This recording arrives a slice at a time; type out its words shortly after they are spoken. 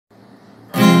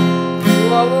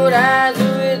What would I do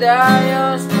without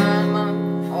your smile?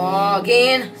 Oh,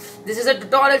 again, this is a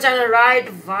tutorial channel, right?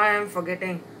 Why I'm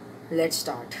forgetting? Let's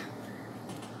start.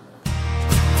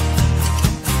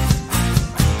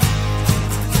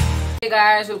 Hey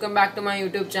guys, welcome back to my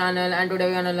YouTube channel, and today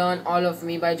we're gonna learn All of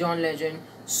Me by John Legend.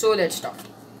 So let's start.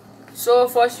 So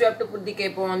first we have to put the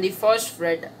capo on the first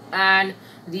fret, and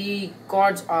the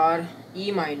chords are E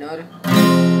minor,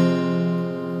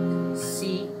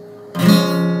 C,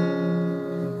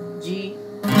 G,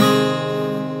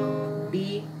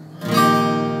 D,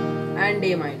 and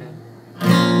A minor.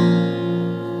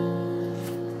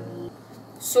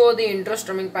 So the intro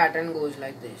strumming pattern goes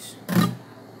like this.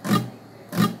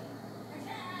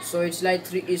 So it's like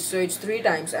three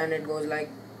times, and it goes like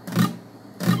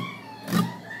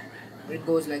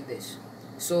this.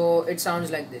 So it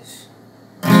sounds like this.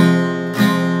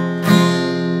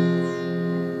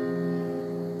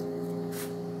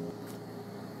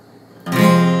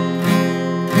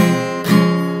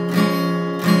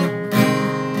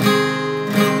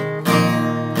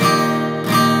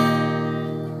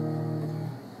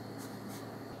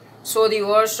 So the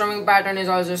verse strumming pattern is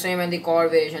also same, and the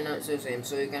chord variation is also same,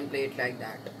 so you can play it like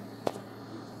that.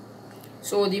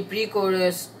 So the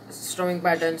pre-chorus strumming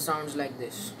pattern sounds like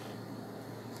this.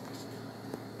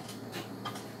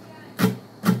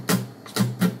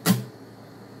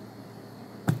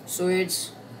 So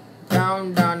it's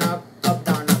down, down, up, up,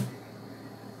 down, up,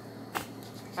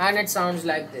 and it sounds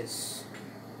like this.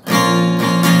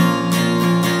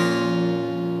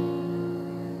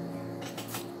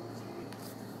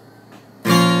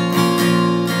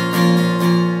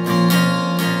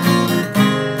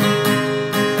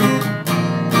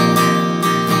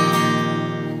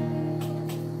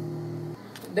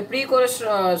 The pre-chorus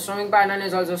strumming pattern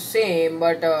is also same,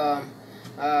 but the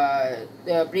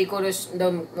pre-chorus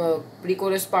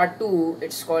part 2,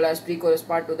 it's called as pre-chorus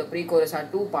part 2. The pre-chorus had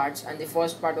two parts, and the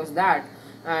first part was that,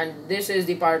 and this is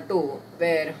the part 2,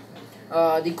 where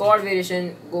the chord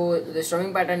variation the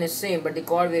strumming pattern is same, but the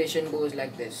chord variation goes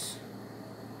like this.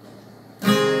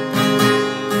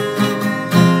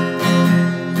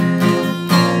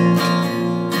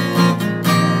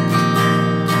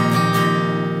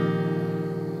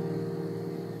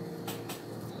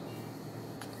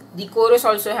 The chorus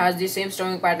also has the same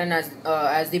strumming pattern as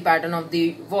the pattern of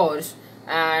the verse,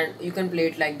 and you can play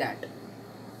it like that.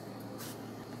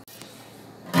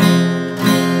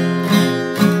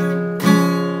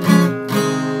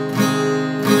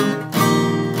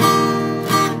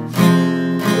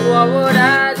 What would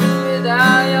I do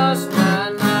without your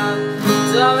smile, man?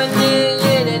 So in the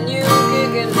yin and you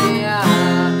kicking me out.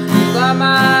 You got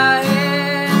my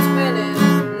head spinning,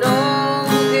 no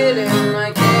kidding,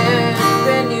 I can't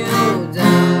pin you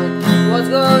down. What's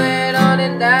going on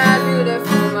in that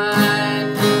beautiful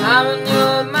mind? I'm on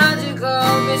your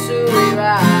magical mystery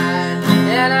ride,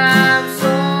 and I'm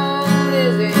so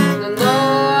dizzy, don't know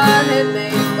what hit me,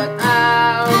 but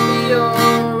I'll be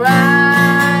alright.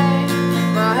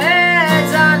 My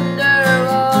head's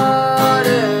underwater,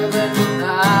 but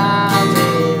I'll be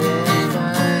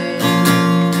fine.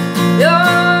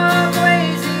 You're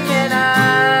crazy and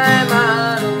I'm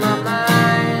out of my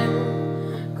mind,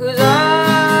 'cause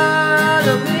all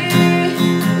of me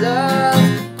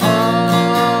loves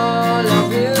all of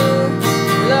you.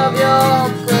 Love your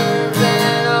curves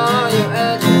and all your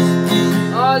edges,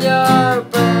 all your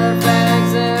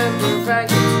perfects and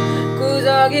perfections, 'cause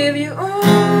I'll give you all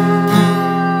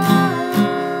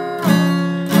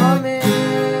of me,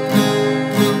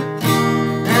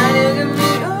 and you give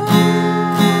me all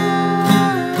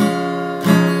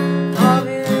of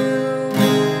you.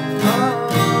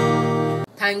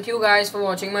 Thank you guys for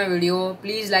watching my video.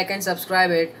 Please like and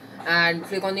subscribe it, and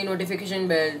click on the notification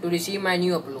bell to receive my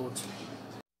new uploads.